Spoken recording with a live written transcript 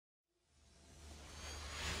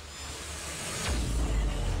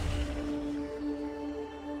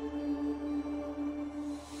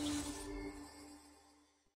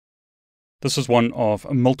This is one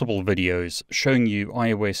of multiple videos showing you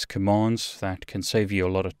iOS commands that can save you a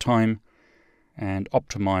lot of time and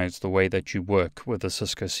optimize the way that you work with the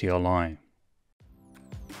Cisco CLI.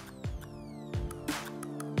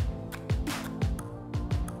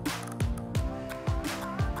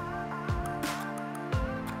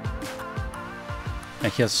 Now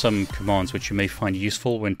here's some commands which you may find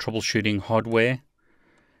useful when troubleshooting hardware,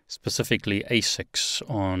 specifically Asics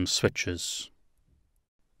on switches.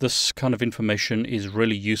 This kind of information is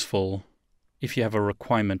really useful if you have a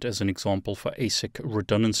requirement, as an example, for Asic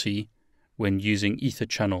redundancy when using Ether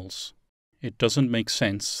channels. It doesn't make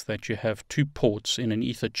sense that you have two ports in an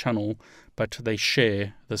Ether channel, but they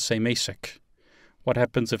share the same Asic. What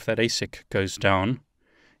happens if that Asic goes down?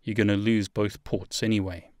 You're going to lose both ports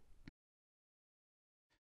anyway.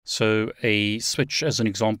 So a switch, as an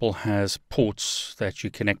example, has ports that you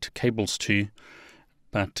connect cables to,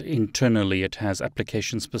 but internally it has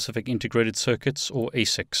application-specific integrated circuits, or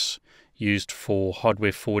ASICs, used for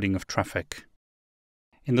hardware forwarding of traffic.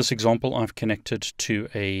 In this example, I've connected to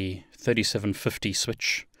a 3750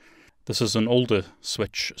 switch. This is an older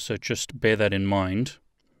switch, so just bear that in mind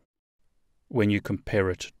when you compare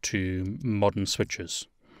it to modern switches.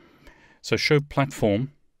 So show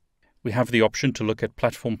platform. We have the option to look at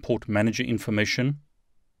platform port manager information.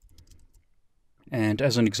 And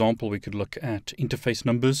as an example, we could look at interface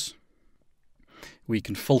numbers. We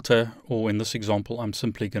can filter, or in this example, I'm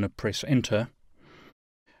simply going to press enter.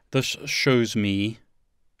 This shows me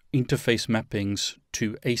interface mappings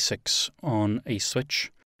to ASICs on a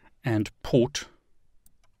switch and port.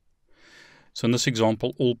 So in this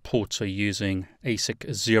example, all ports are using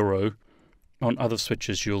ASIC 0. On other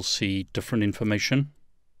switches, you'll see different information.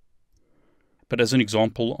 But as an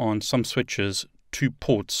example, on some switches, two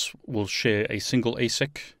ports will share a single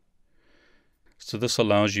ASIC. So this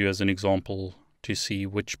allows you, as an example, to see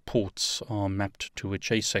which ports are mapped to which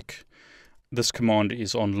ASIC. This command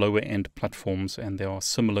is on lower end platforms, and there are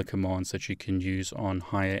similar commands that you can use on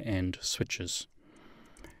higher end switches.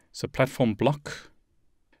 So platform block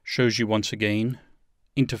shows you once again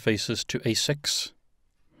interfaces to ASICs.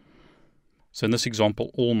 So in this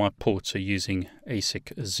example, all my ports are using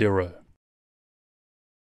ASIC 0.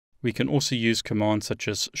 We can also use commands such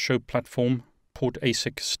as show platform port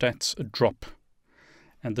ASIC stats drop,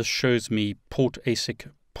 and this shows me port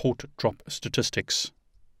ASIC port drop statistics.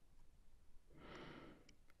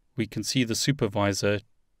 We can see the supervisor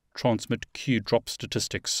transmit queue drop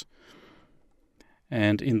statistics,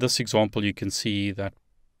 and in this example you can see that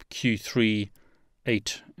Q3,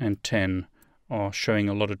 8 and 10 are showing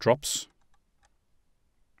a lot of drops.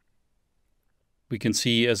 We can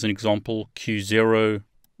see, as an example, Q0,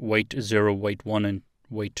 wait 0, wait 1 and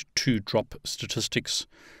wait 2 drop statistics,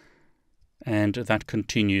 and that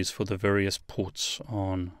continues for the various ports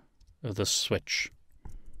on this switch.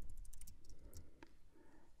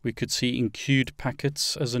 We could see in-queued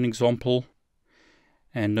packets as an example,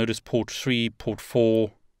 and notice port 3, port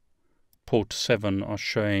 4, port 7 are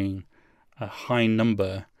showing a high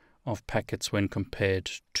number of packets when compared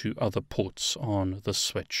to other ports on the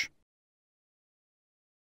switch.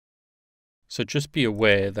 So just be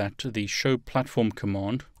aware that the show platform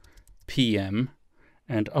command, PM,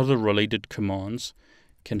 and other related commands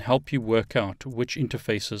can help you work out which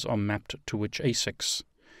interfaces are mapped to which ASICs,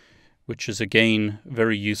 which is again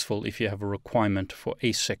very useful if you have a requirement for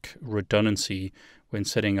ASIC redundancy when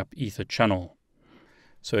setting up Ether channel.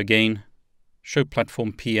 So again, show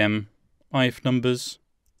platform PM, IF numbers,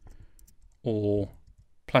 or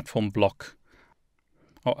platform block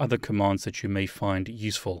are other commands that you may find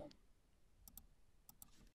useful.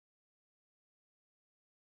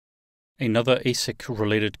 Another ASIC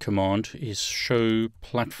related command is show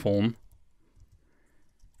platform,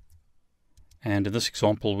 and in this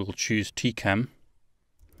example we'll choose TCAM,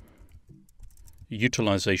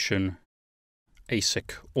 utilization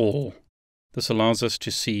ASIC all. This allows us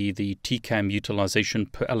to see the TCAM utilization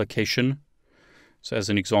per allocation. So as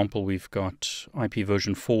an example, we've got IP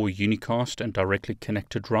version 4 unicast and directly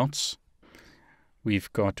connected routes.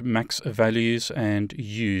 We've got max values and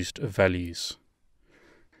used values.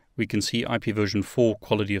 We can see IP version 4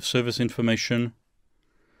 quality of service information,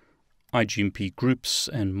 IGMP groups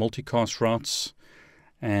and multicast routes,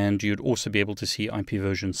 and you'd also be able to see IP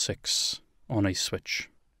version 6 on a switch.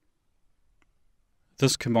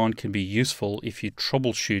 This command can be useful if you're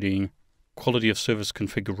troubleshooting quality of service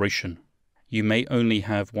configuration. You may only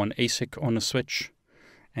have one ASIC on a switch,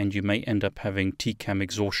 and you may end up having TCAM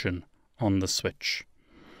exhaustion on the switch.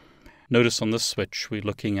 Notice on this switch we're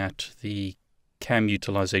looking at the CAM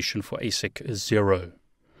utilization for ASIC 0.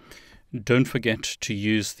 Don't forget to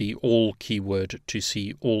use the all keyword to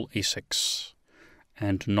see all Asics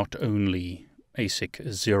and not only Asic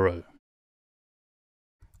 0.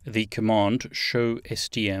 The command show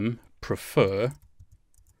Sdm Prefer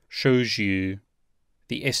shows you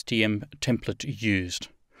the Sdm template used.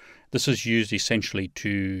 This is used essentially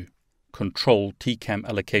to control TCAM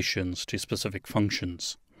allocations to specific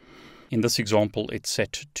functions. In this example, it's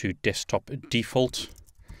set to desktop default,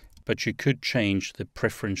 but you could change the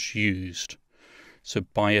preference used. So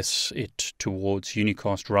bias it towards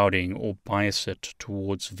unicast routing or bias it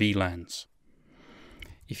towards VLANs.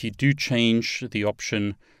 If you do change the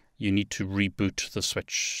option, you need to reboot the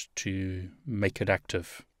switch to make it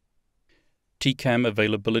active. TCAM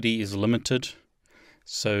availability is limited,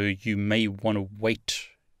 so you may want to weight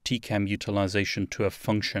TCAM utilization to a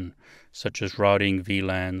function, such as routing,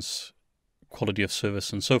 VLANs, quality of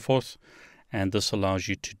service, and so forth. And this allows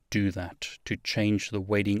you to do that, to change the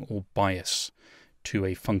weighting or bias to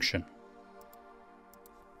a function.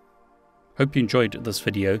 Hope you enjoyed this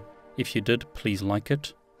video. If you did, please like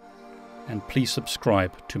it. And please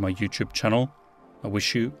subscribe to my YouTube channel. I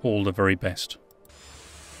wish you all the very best.